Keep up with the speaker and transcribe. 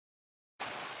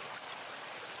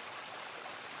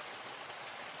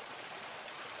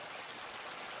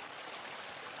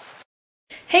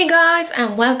Hey guys,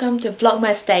 and welcome to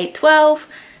Vlogmas day 12.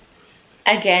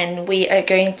 Again, we are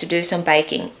going to do some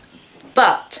baking,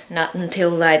 but not until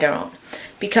later on,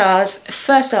 because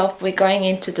first off we're going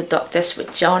into the doctors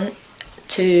with John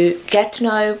to get to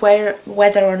know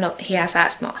whether or not he has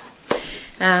asthma.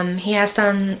 He has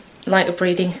done like a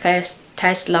breathing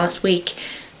test last week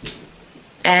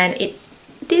and it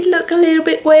did look a little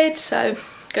bit weird, so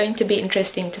going to be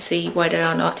interesting to see whether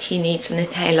or not he needs an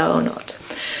inhaler or not.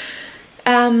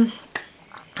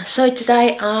 So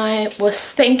today I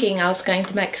was thinking I was going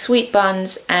to make sweet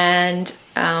buns and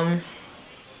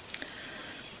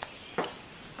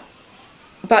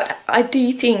but I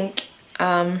do think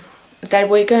that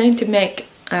we're going to make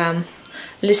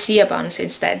Lucia buns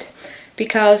instead,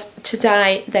 because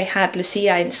today they had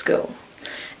Lucia in school,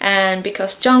 and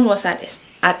because John was at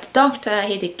the doctor,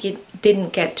 he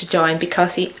didn't get to join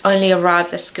because he only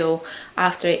arrived at school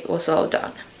after it was all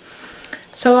done.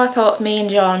 So I thought me and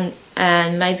John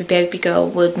and maybe baby girl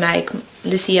would make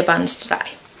Lucia buns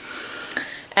today.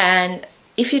 And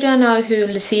if you don't know who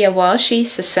Lucia was,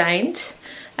 she's a saint.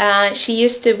 She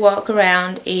used to walk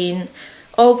around in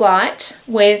all white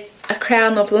with a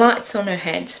crown of lights on her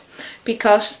head,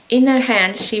 because in her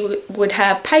hands she would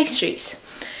have pastries,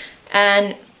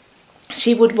 and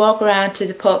she would walk around to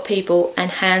the poor people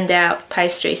and hand out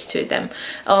pastries to them.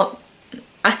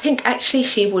 I think actually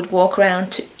she would walk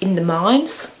around in the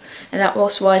mines, and that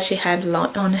was why she had a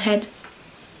light on her head,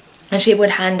 and she would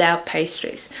hand out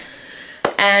pastries.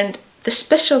 And the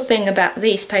special thing about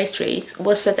these pastries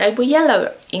was that they were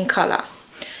yellow in colour.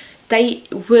 They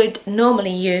would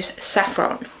normally use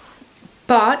saffron,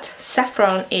 but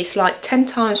saffron is like 10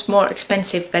 times more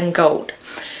expensive than gold,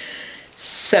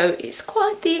 so it's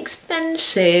quite the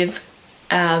expensive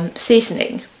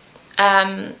seasoning.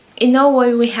 In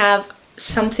Norway we have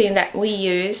something that we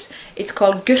use. It's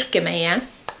called gurkemeie,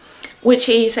 which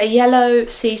is a yellow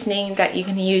seasoning that you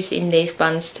can use in these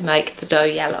buns to make the dough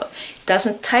yellow. It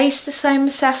doesn't taste the same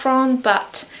as saffron,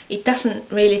 but it doesn't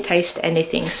really taste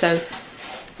anything, so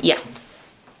yeah.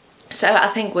 So I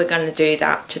think we're going to do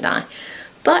that tonight.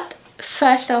 But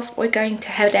first off we're going to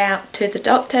head out to the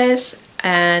doctors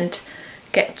and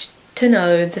get to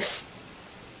know the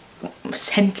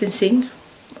sentencing,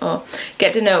 or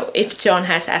get to know if John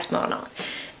has asthma or not.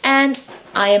 And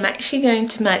I am actually going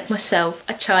to make myself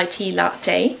a chai tea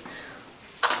latte.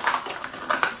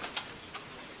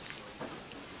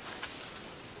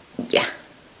 Yeah,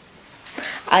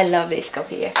 I love this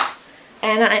coffee here,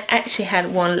 and I actually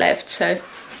had one left, so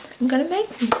I'm gonna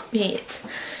make me it.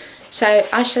 So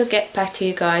I shall get back to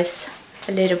you guys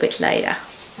a little bit later.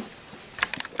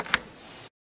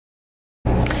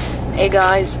 Hey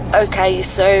guys, okay,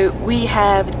 so we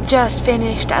have just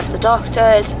finished at the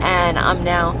doctor's and I'm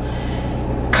now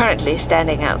currently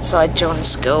standing outside John's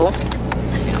school.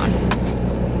 Hang on.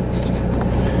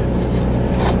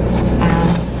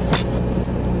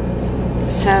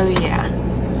 So yeah.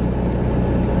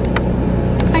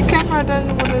 My camera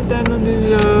doesn't want to stand on the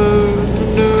road.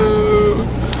 No.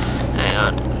 Hang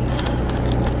on.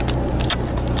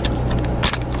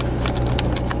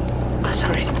 Oh,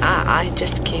 sorry, I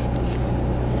just keep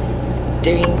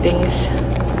doing things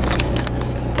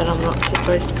that I'm not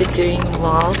supposed to be doing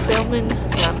while filming.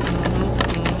 Yeah.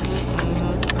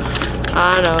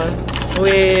 I know.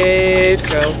 Weird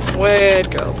girl.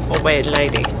 Weird girl. Or weird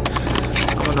lady.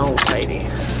 I'm an old lady.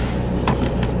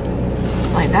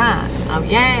 Like that. Oh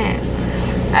yeah.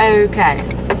 Okay.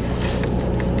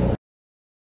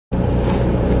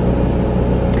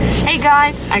 Hey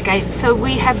guys. Okay, so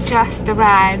we have just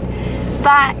arrived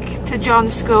back to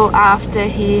John's school after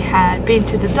he had been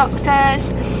to the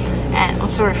doctors. And I'm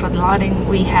sorry for the lighting,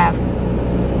 we have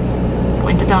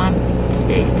winter time.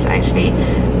 It's actually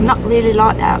not really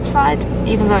light outside,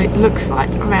 even though it looks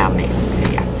light around me. So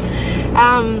yeah.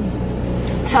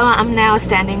 So I'm now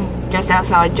standing just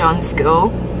outside John's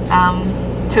school.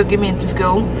 Took him into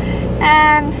school,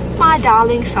 and my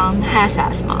darling son has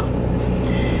asthma.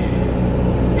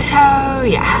 So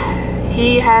yeah.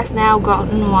 He has now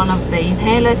gotten one of the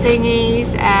inhaler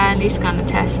thingies and he's gonna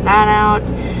test that out,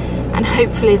 and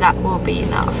hopefully that will be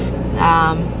enough.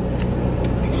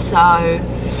 So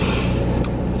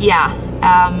yeah,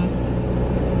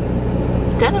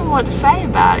 don't know what to say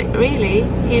about it really.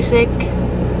 He's sick.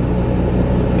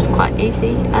 It's quite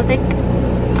easy, I think.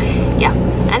 Yeah,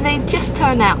 and they just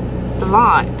turned out the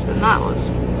light and that was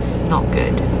not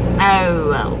good. Oh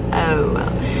well, oh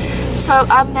well. So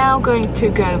I'm now going to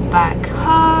go back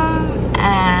home,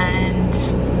 and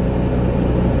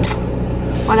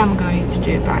what I'm going to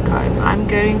do back home, I'm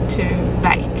going to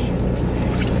bake.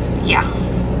 Yeah,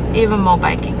 even more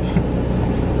baking.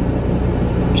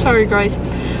 Sorry guys.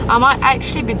 I might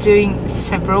actually be doing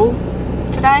several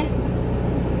today,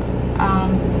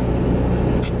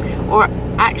 or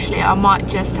actually I might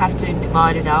just have to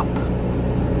divide it up.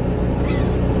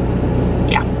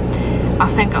 Yeah, I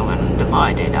think I'm gonna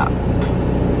divide it up.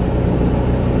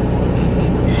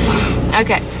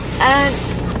 Okay, and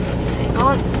hang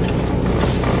on.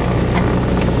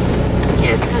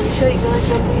 Yes, can I show you guys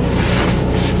something?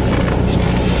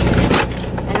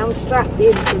 And I'm strapped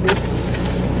in, so it's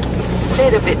a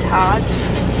little bit hard.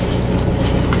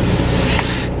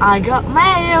 I got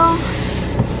mail.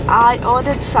 I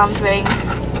ordered something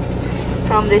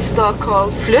from this store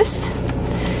called Flust.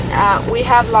 We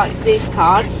have like these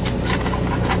cards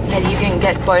that you can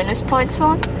get bonus points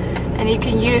on, and you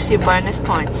can use your bonus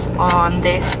points on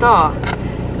this store.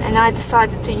 And I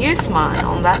decided to use mine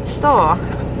on that store.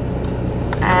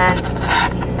 And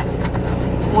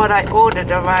what I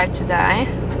ordered arrived today.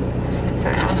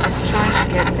 Sorry, I'm just trying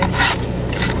to get this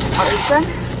open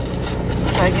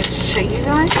so I can show you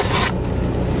guys.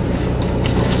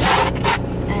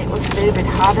 And it was a little bit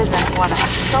harder than what I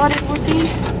thought it would be.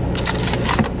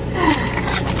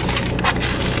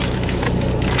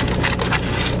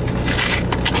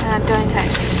 And I'm going to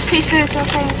take scissors, I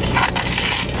think.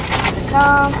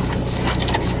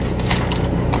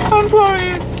 I'm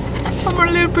sorry, I'm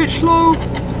a little bit slow.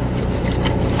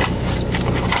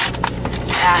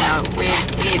 I know,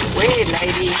 weird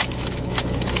lady.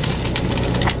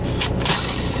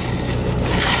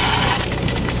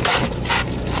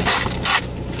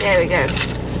 There we go.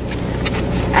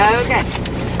 Okay.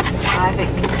 I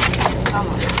think. Come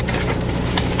on.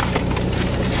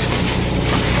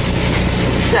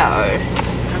 So,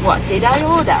 what did I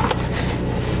order?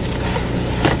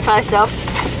 First off,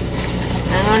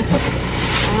 hang on.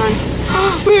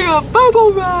 We got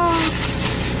bubble wrap!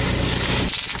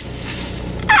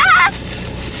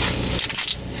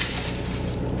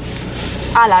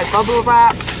 I like bubble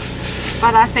wrap,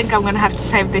 but I think I'm gonna have to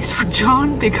save this for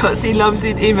John because he loves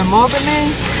it even more than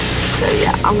me. So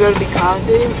yeah, I'm gonna be kind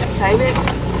to him and save it.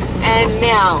 And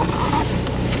now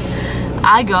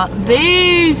I got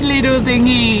this little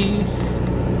thingy.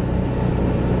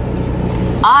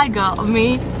 I got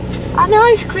me an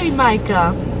ice cream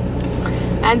maker,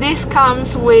 and this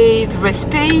comes with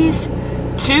recipes,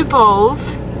 2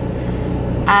 bowls,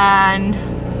 and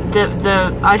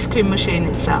the ice cream machine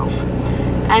itself.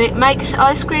 And it makes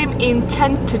ice cream in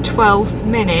 10 to 12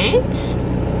 minutes,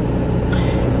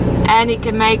 and it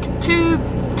can make 2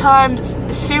 times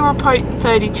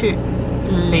 0.32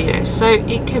 liters, so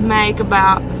it can make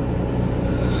about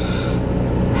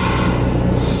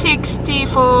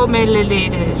 64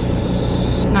 milliliters,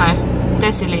 no,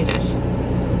 deciliters.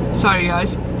 Sorry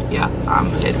guys, yeah, I'm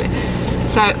a little bit.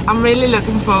 So I'm really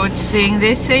looking forward to seeing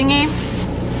this thingy.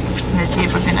 Let's see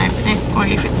if I can open it, or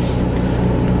if it's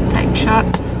taped shut.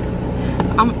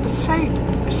 I'm so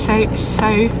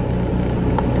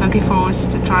looking forward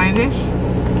to trying this.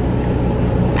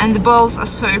 And the bowls are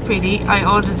so pretty. I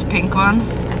ordered the pink one.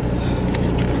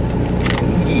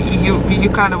 You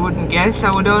kind of wouldn't guess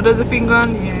I would order the pink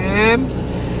one, yeah.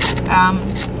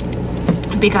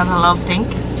 Because I love pink.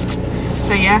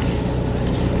 So yeah.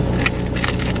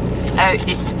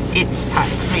 It's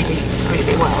packed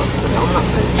really well, so I'm not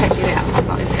going to take it out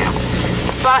right now.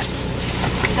 But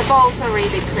the bowls are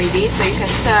really pretty, so you can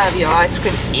serve your ice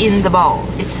cream in the bowl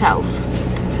itself.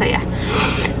 So yeah.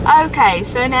 Okay,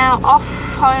 so now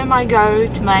off home I go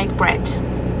to make bread.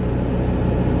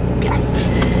 Yeah.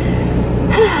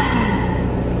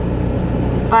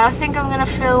 But I think I'm gonna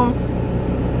film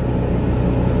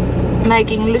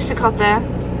making lussekatter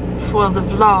for the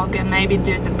vlog and maybe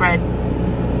do the bread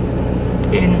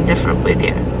in different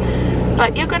video.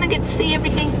 But you're gonna get to see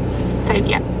everything. So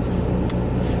yeah.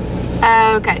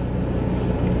 Okay.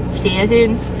 See you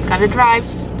soon. Gotta drive.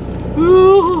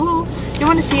 Ooh. You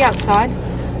wanna see outside?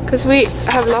 Because we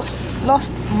have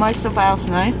lost most of our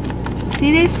snow.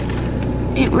 See this?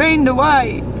 It rained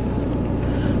away.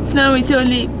 So now it's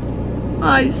only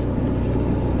ice.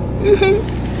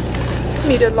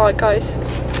 We don't like ice.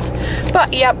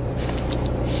 But yep.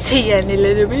 See you in a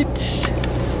little bit.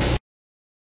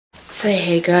 So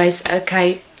hey guys,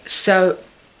 okay, so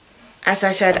as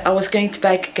I said, I was going to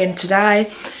bake again today.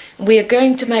 We are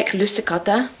going to make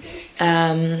lussekatter,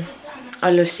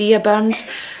 or Lucia buns,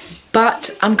 but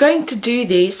I'm going to do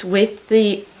these with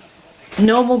the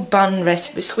normal bun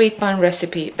recipe, sweet bun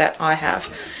recipe that I have,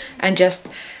 and just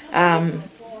add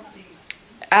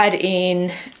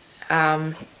in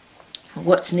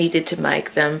what's needed to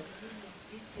make them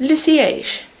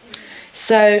Lucia-ish.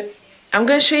 So I'm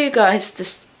going to show you guys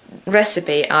this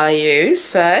recipe I use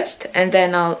first, and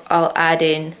then I'll add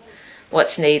in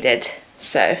what's needed.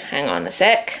 So hang on a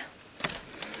sec.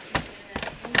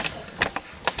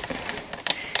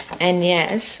 And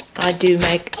yes, I do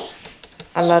make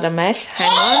a lot of mess. Hang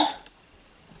on.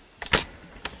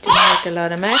 Do make a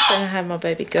lot of mess, and I have my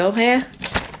baby girl here.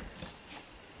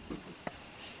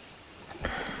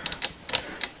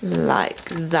 Like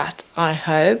that, I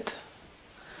hope.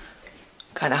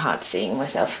 Kind of hard seeing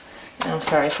myself. I'm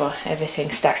sorry for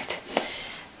everything stacked.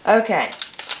 Okay,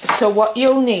 so what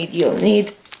you'll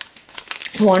need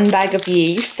 1 bag of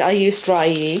yeast. I use dry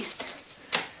yeast.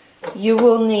 You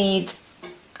will need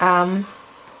 1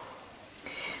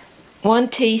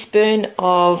 teaspoon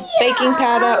of baking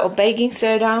powder or baking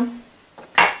soda.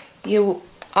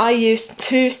 I use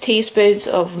 2 teaspoons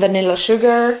of vanilla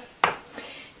sugar.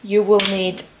 You will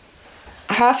need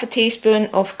 1/2 teaspoon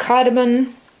of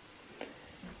cardamom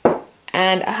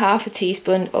and 1/2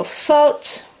 teaspoon of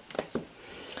salt.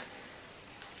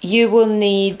 You will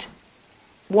need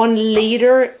 1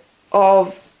 liter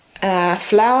of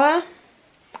flour.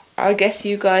 I guess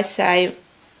you guys say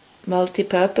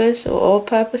multi-purpose or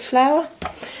all-purpose flour.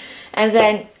 And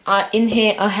then in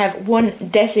here I have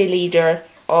 1 deciliter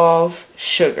of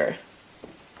sugar.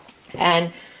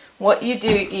 And what you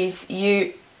do is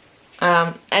you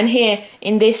and here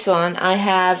in this one I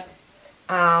have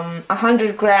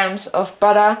 100 grams of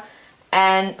butter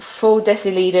and 4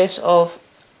 deciliters of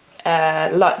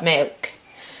light milk.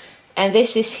 And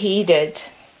this is heated.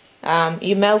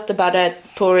 You melt the butter,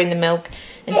 pour in the milk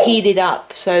and heat it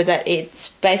up so that it's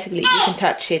basically you can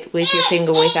touch it with your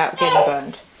finger without getting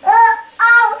burned.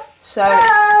 So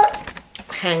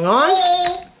hang on,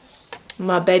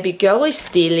 my baby girl is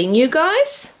stealing, you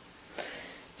guys.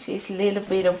 She's a little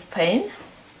bit of pain.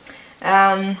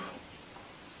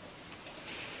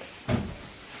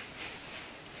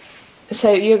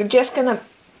 So you're just gonna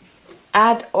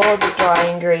add all the dry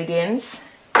ingredients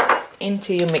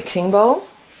into your mixing bowl.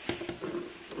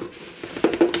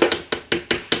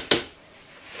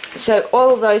 So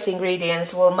all of those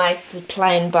ingredients will make the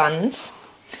plain buns,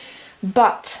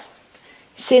 but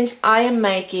since I am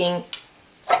making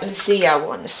Lucia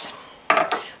ones,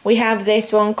 we have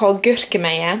this one called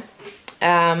gurkemeie.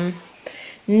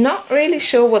 Not really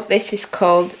sure what this is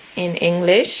called in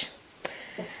English,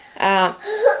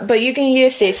 but you can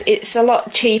use this. It's a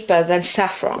lot cheaper than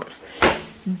saffron,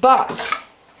 but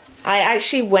I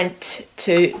actually went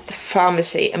to the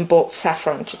pharmacy and bought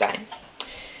saffron today,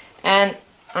 and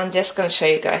I'm just going to show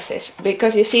you guys this,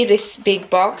 because you see this big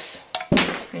box.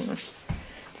 Hang on.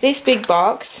 This big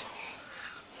box,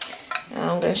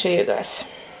 I'm going to show you guys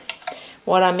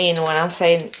what I mean when I'm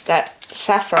saying that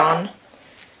saffron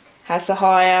has a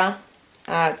higher,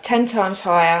 10 times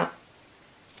higher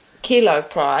kilo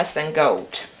price than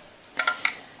gold.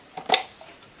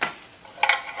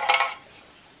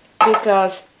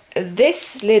 Because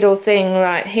this little thing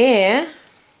right here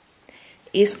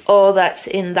is all that's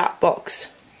in that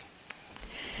box.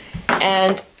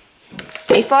 And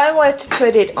if I were to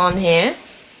put it on here,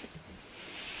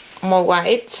 more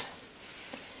weight,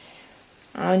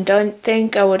 I don't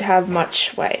think I would have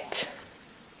much weight.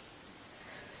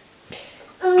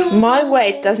 My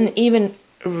weight doesn't even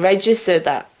register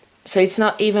that, so it's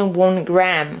not even 1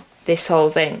 gram, this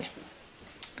whole thing.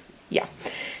 Yeah,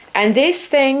 and this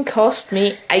thing cost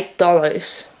me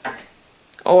 $8,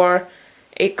 or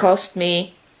it cost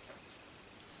me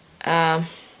 £5.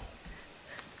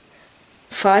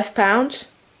 £5,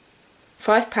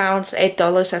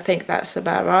 $8, I think that's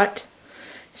about right.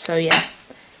 So yeah,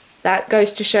 that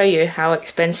goes to show you how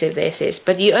expensive this is,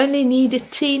 but you only need a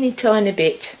teeny tiny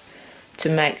bit to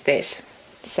make this.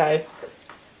 So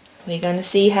we're going to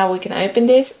see how we can open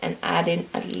this and add in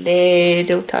a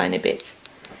little tiny bit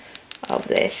of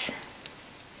this.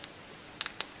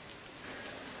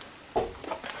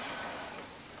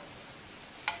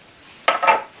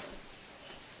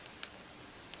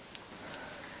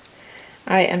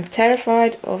 I am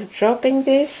terrified of dropping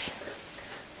this.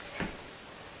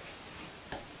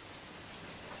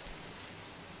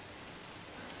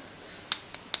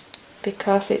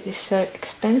 Because it is so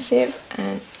expensive,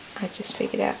 and I just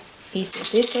figured out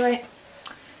easy this way.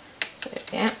 So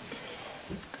yeah,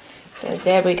 so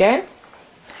there we go.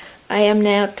 I am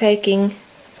now taking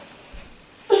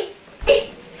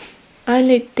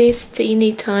only this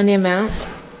teeny tiny amount,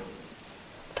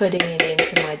 putting it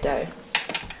into my dough.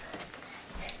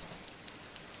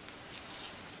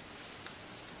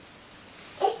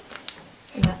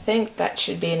 And I think that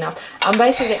should be enough.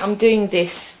 I'm doing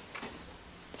this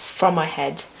from my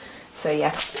head. So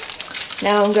yeah,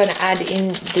 now I'm going to add in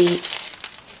the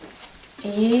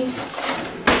yeast.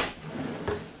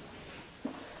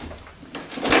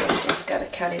 Just got to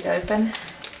cut it open.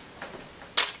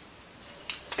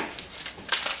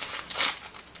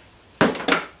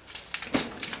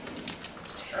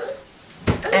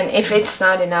 And if it's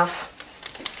not enough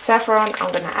saffron,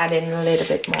 I'm gonna add in a little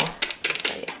bit more.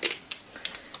 So yeah.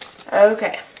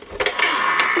 Okay.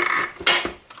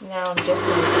 Now I'm just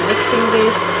gonna be mixing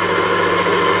this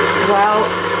while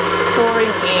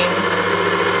pouring in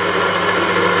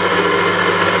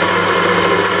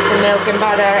the milk and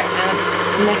butter and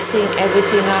messing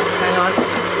everything up. Hang on.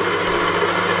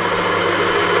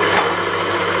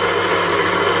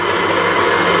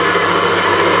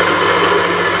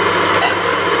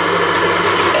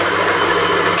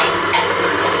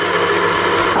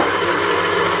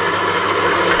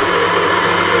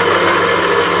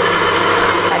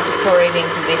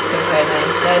 Into this container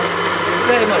instead.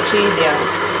 So much easier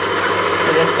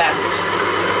with this batch.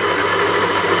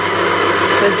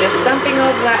 So just dumping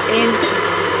all that in.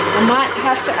 I might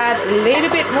have to add a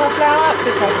little bit more flour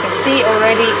because I can see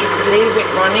already it's a little bit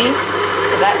runny,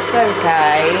 but that's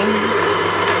okay.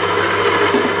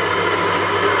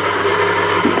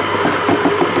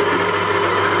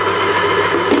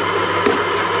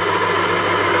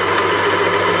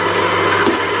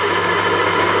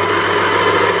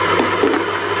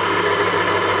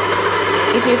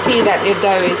 If you see that your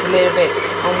dough is a little bit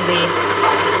on the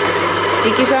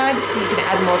sticky side, you can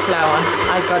add more flour.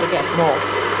 I gotta get more.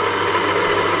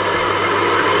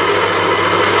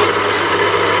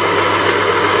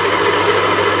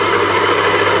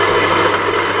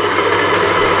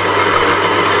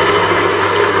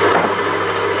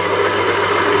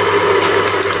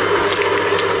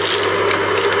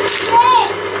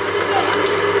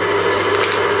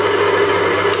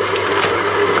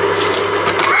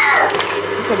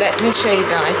 So let me show you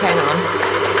guys, hang on,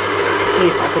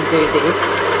 see if I can do this.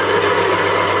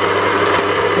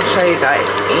 I'll show you guys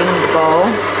in the bowl.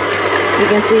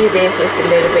 You can see this is a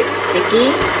little bit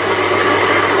sticky,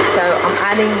 so I'm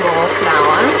adding more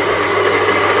flour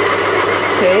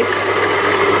to it.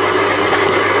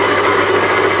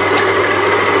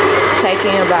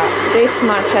 Taking about this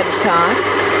much at a time,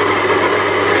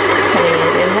 putting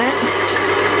it in there,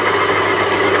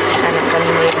 and I'm going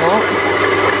to need more.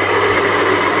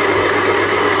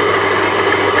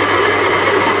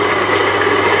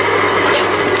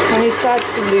 When it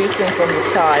starts to loosen from the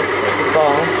sides of the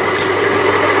bowl,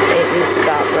 it is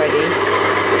about ready.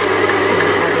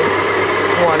 I'm adding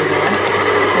one more,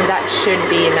 and that should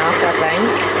be enough, I think.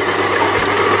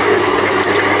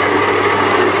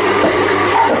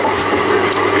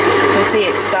 You see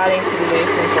it's starting to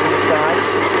loosen from the sides,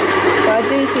 but I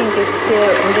do think it's still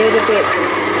a little bit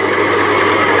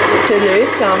too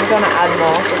loose, so I'm gonna add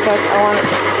more because I want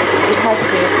it has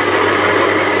to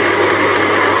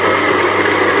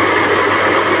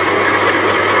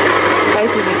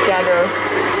basically gather.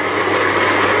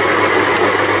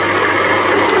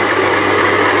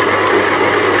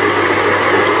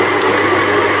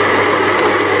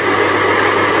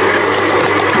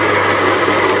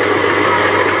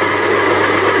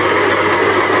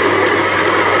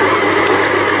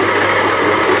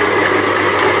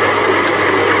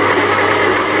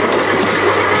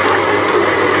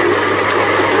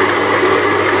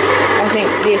 I think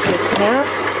this is enough,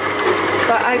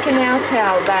 but I can now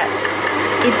tell that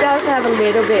it does have a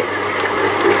little bit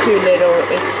too little,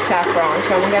 it's saffron,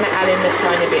 so I'm going to add in a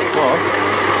tiny bit more.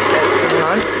 So hang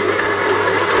on.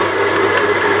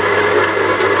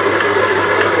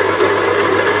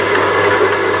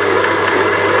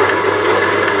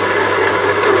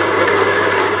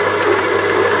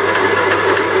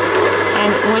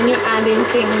 And when you're adding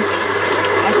things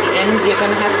at the end, you're going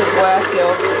to have to work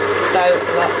your dough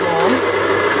a lot more.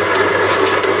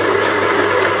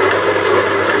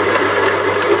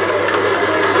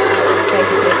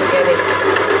 Basically to get it.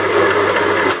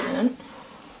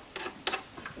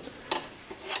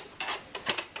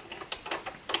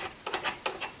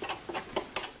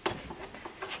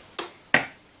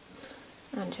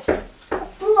 And just like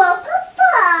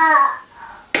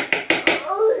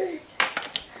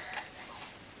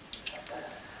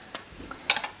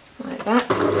that.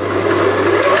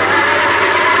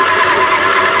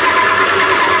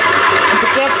 And to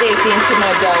get this into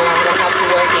my dough, I'm going to have to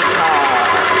work it hard.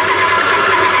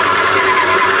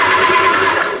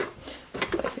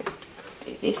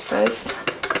 This first.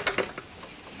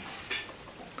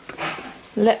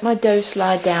 Let my dough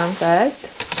slide down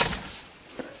first.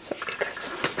 Sorry guys.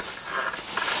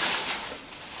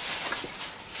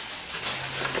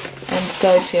 And the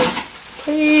dough feels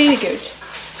pretty good.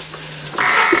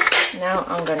 Now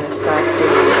I'm gonna start doing this.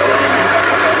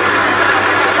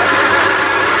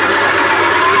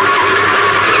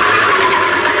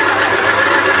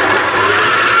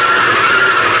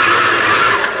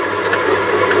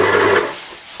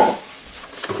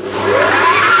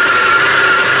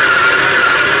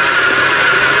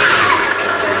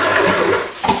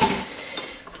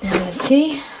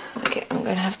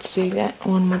 just do that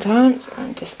one more time. So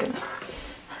I'm just gonna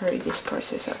hurry this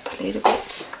process up a little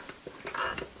bit.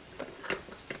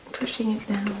 Pushing it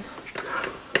down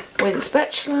with a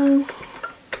spatula,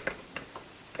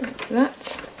 like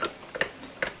that.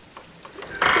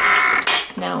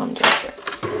 Now I'm just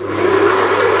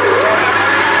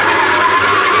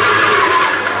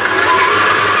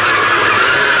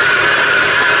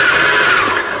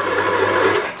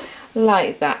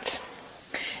like that.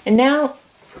 And now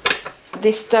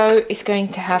this dough is going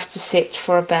to have to sit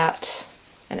for about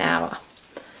an hour.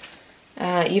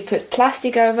 You put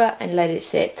plastic over and let it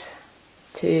sit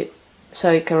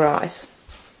so it can rise.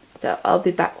 So I'll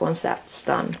be back once that's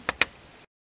done.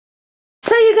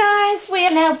 So you guys, we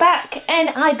are now back and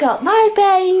I got my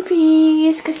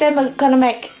babies because I'm gonna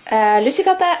make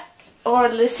lussekatter or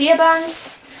lucia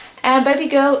buns. And baby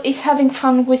girl is having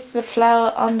fun with the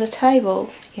flour on the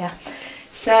table. Yeah.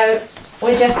 So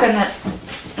we're just gonna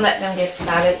let them get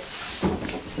started.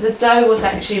 The dough was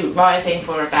actually rising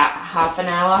for about half an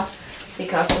hour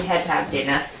because we had to have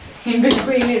dinner in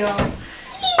between it all.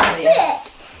 Oh, yeah.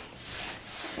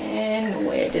 And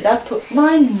where did I put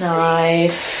my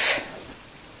knife?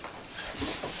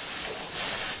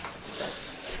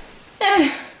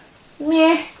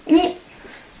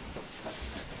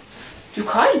 Du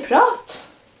kan ju prata.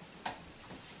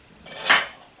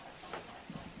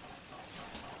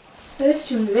 Jag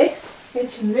vet inte om du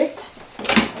vet.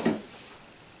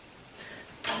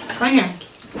 Kan jag?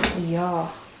 Ja.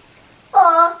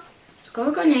 Ska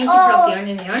vi kan jag inte prata i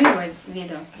den här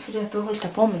videon? För att du håller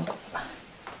på med något.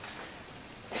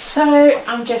 So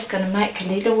I'm just gonna make a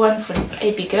little one for the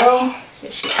baby girl so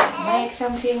she can make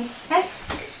something. Huh?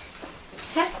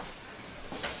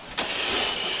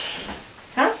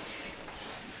 So?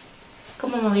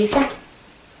 Come on, Lisa.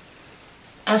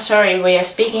 I'm sorry, we are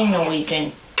speaking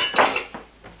Norwegian.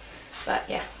 But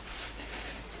yeah.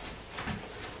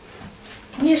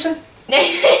 Yes, sir.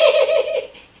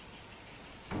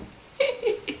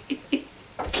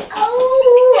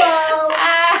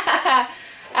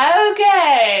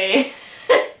 Okay.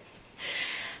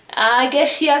 I guess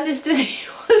she understood it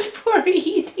was for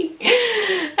eating.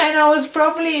 And I was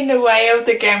probably in the way of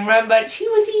the camera, but she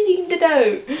was eating the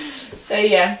dough. So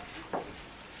yeah.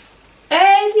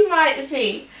 As you might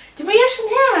see. Du må gjøre sånn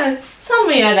her. Sånn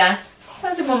må gjøre det.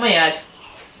 Sånn som mamma gjør.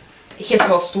 Ikke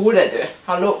så store du.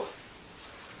 Hallo.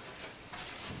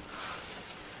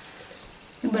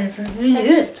 Det är bara för att rulla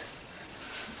ut.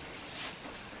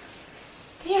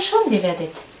 Gjør sånn, livet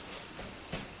ditt.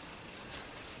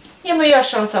 Jeg må gjøre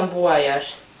sånn som Boa gjør.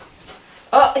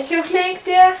 Å, så flink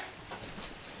du er.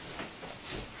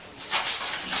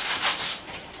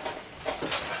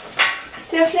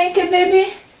 Så flink, baby.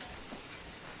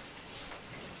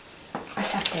 Jeg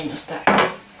setter den hos deg.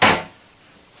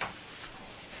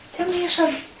 Se om jeg gjør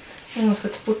sånn. Jeg må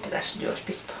skal ta bort det der som du har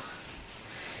spist på.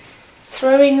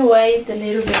 Throwing away the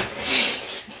little bit.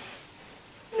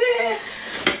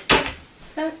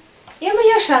 Jeg må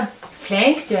gjøre sånn.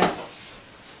 Flink du er.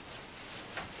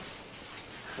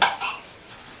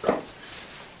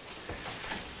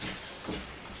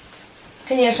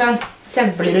 Kan jeg gjøre sånn?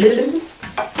 Sånn.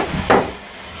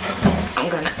 I'm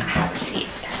gonna have a seat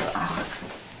as well.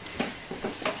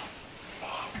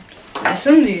 Det är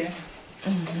som du gör.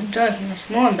 Du tar såna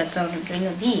små bitar och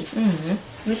bringar dit.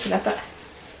 Mycket lättare.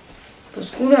 På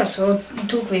skolan så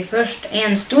tog vi först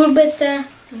en stor bit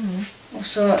och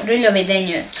så rullade vi den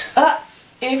ut.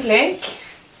 Är du flink?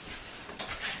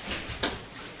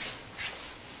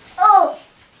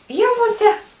 Jag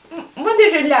måste... Må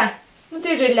du rulla?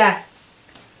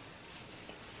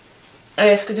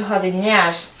 Ska du ha din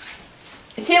nær?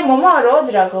 Se, mamma har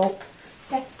rådraget opp.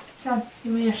 Der, sånn. Vi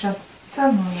må gjøre sånn.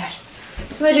 Sånn må vi gjøre.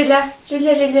 Så må vi rulle.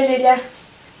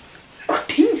 Hvor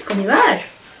tynn skal de være?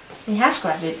 Den her skal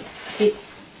være rulle.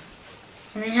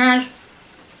 Den här.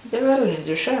 Det velger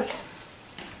du selv.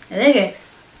 Är det greit?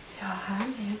 Ja,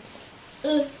 herlig.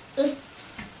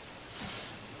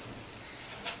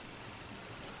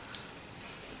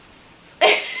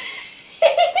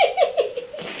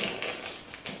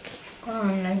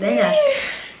 Den här.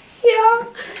 Yeah.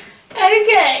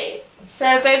 Okay. So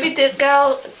baby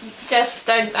girl just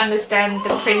don't understand the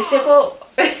principle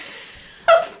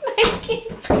of making.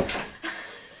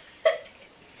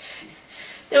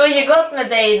 Det var ju gott med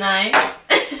dig, nej.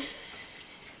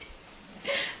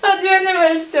 But du är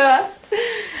väl så.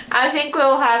 I think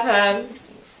we'll have her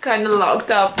kind of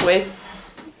locked up with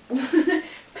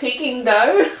picking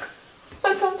dough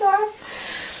for some time.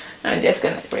 I'm just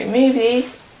gonna remove these.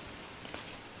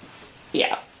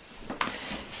 Yeah.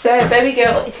 So baby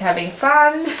girl is having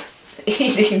fun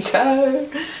eating dough.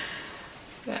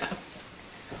 Yeah.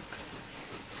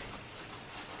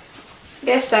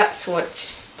 Guess that's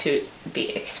what's to be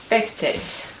expected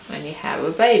when you have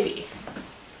a baby.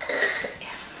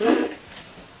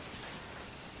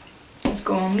 Det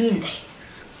ska vara min dig.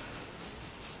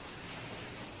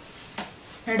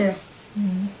 Är du?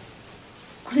 Mm.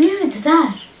 Hvordan gör du det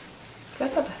där?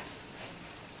 Flytta bara.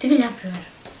 Det vill jag pröva.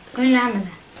 Jag vill lära mig det.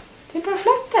 Det är bara att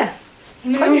flytta.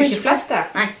 Men Kan du inte flytta?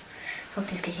 Nej,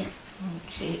 faktiskt inte.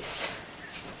 Jeez.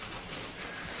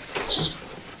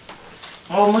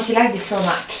 Åh, måste lägga det så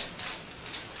närt.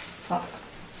 Så.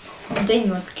 Det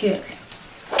var kul.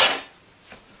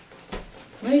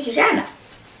 Men ikke skjer det.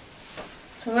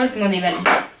 Så valgte man de vel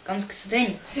ganske så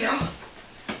døgn. Ja.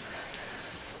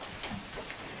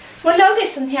 Må lage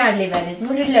sånn her, livet.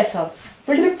 Må rulle sånn.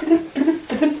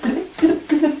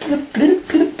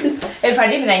 Er vi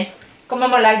ferdig med den? Kom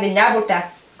mamma og legge den der borte.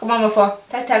 Kom mamma og få.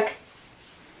 Takk, takk.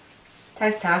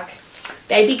 Takk, takk.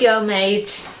 Baby girl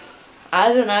made. I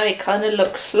don't know, it kind of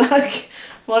looks like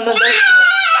one of those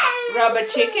rubber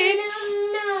chickens.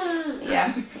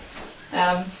 Yeah.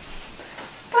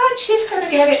 But she's gonna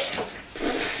get it.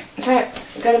 So,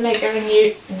 gotta make her a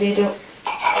new little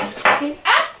piece.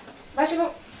 Ah!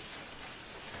 Varsågod.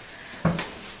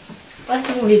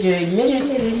 Varsågod, vi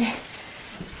ruller.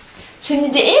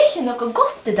 Skjønner, det er ikke noe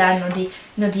godt det der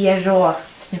når de er rå,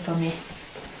 snuppa mi.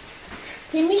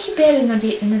 Det er mye bedre når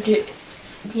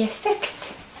de er stekt.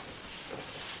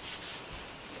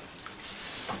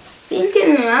 Det er ikke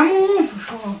noe jeg må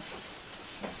forstå.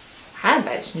 Her er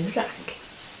bare snurrak.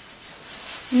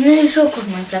 Nå så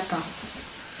hvordan man fletter.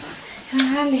 Ja,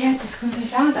 herlighet, jeg skal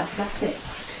lære deg å flette.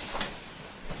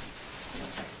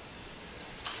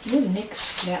 Det er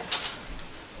niks, ja.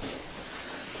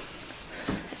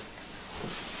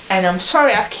 And I'm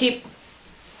sorry I keep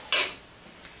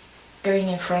going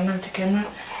in front of the camera.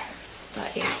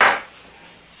 But yeah.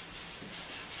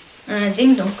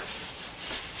 Ding dong.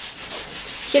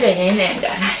 Ikke den ene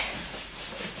der, nei.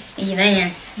 Ikke den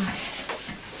igjen.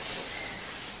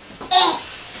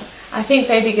 I think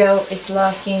baby girl is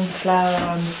liking the flour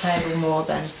on the table more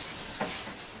than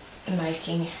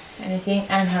making anything.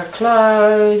 And her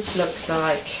clothes looks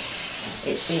like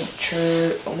it's been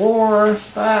through a war,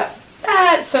 but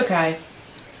that's okay.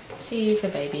 She's a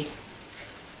baby.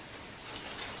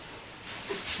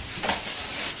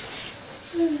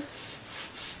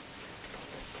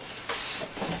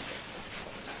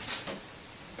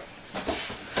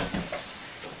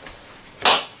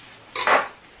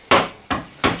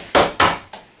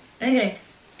 Det er greit.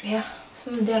 Ja, så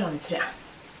må vi dele den i 3.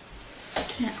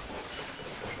 Ja.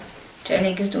 3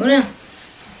 like store.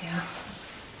 Ja.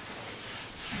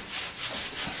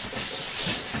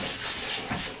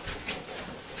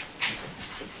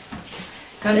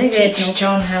 Gonna teach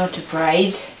John how to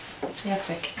braid. Yes,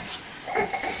 I can.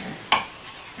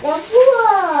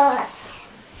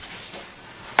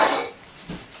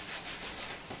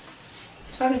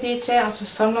 Så har du de 3, og så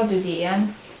samler du de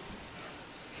igjen.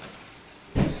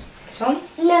 Sånn.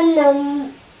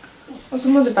 Og så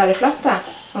må du bare flette.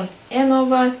 Sånn. En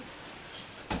over en.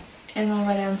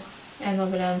 En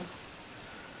over en.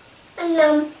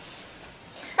 Når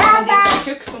de er så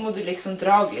tjukk, så må du liksom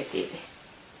drage litt i dem.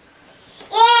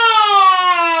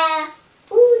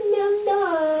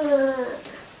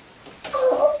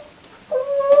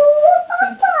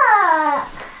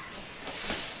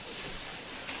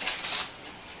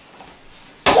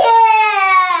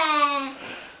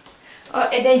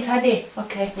 Er den ferdig?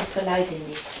 Ok, vi skal legge den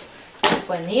litt. Vi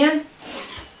får en ny en.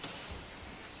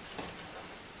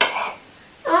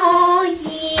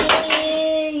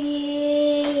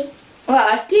 Hva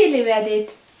er det livet ditt?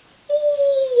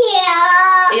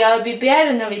 Ja, det blir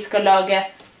bedre når vi skal lage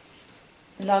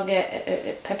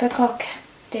pepperkake.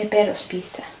 Det er bedre å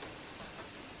spise.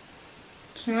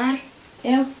 Sånn her?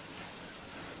 Ja.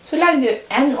 Så legger du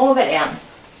en over en.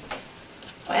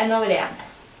 Og en over en.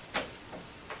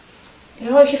 Du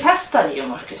har jo ikke festet det, jo,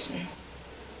 Markusen.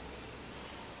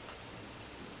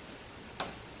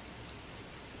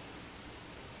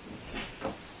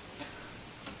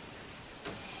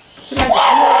 Så legger du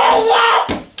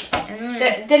en over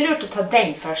en. Det er lurt å ta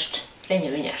den først, for den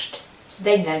er underst. Så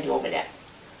den legger du over en.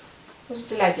 Og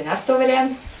så legger du neste over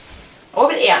en.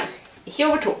 Over en, ikke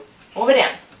over 2. Over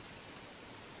en.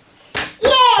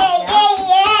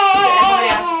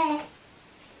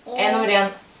 En over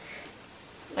en.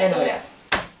 Og en over en.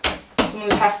 Så må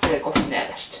du feste det godt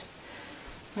nederst.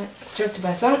 Trykk du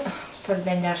bare sånn, så tar du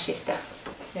den der siste.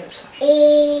 Det er sånn. Så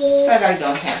legger du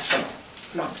den her sånn.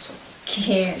 Langsomt.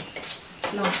 Kult.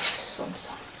 Langsomt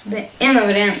sånn. Så det er en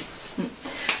over en.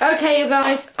 Okay, you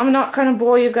guys, I'm not going to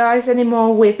bore you guys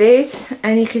anymore with this.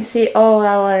 And you can see all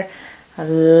our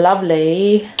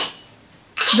lovely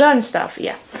burn stuff,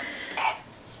 yeah.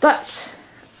 But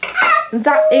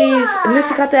that is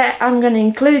lussekatter. I'm going to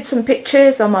include some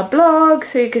pictures on my blog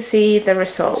so you can see the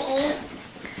result.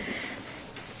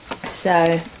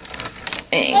 So,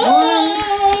 hang on.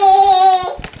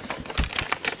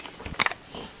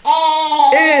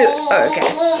 Ooh,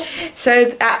 okay. So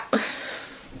that...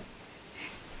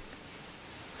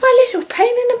 my little pain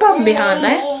in the bum behind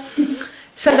there.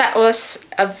 So that was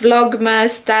a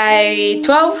Vlogmas day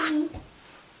 12.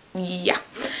 Yeah.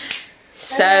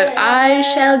 So I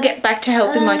shall get back to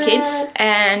helping my kids,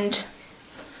 and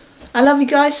I love you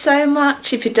guys so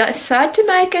much. If you decide to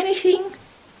make anything,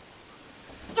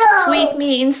 tweet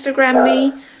me, Instagram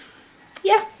me.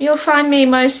 Yeah, you'll find me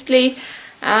mostly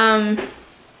at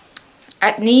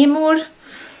Niemor.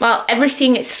 Well,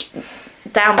 everything is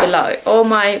down below. All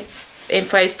my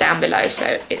info is down below,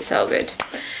 so it's all good.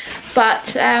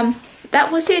 But that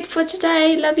was it for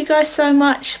today. Love you guys so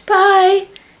much. Bye.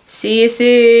 See you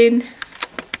soon.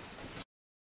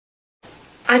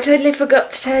 I totally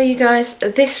forgot to tell you guys,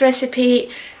 this recipe,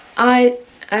 I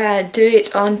do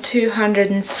it on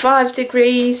 205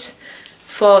 degrees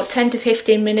for 10 to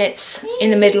 15 minutes in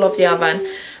the middle of the oven.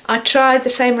 I tried the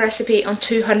same recipe on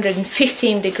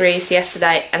 215 degrees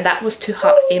yesterday, and that was too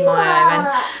hot in my oven.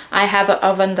 I have an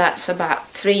oven that's about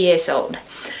 3 years old.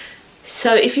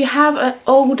 So if you have an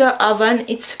older oven,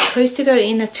 it's supposed to go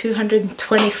in at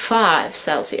 225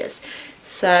 Celsius.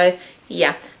 So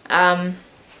yeah,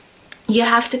 you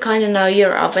have to kind of know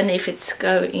your oven, if it's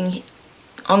going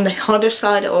on the hotter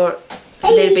side or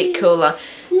a little bit cooler.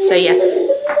 So yeah,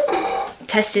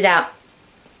 test it out.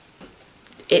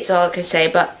 It's all I can say.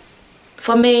 But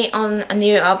for me, on a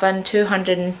new oven,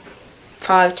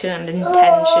 205,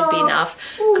 210 should be enough,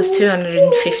 because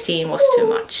 215 was too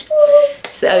much.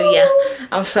 So yeah,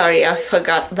 I'm sorry I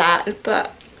forgot that,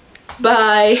 but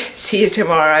bye. See you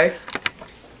tomorrow.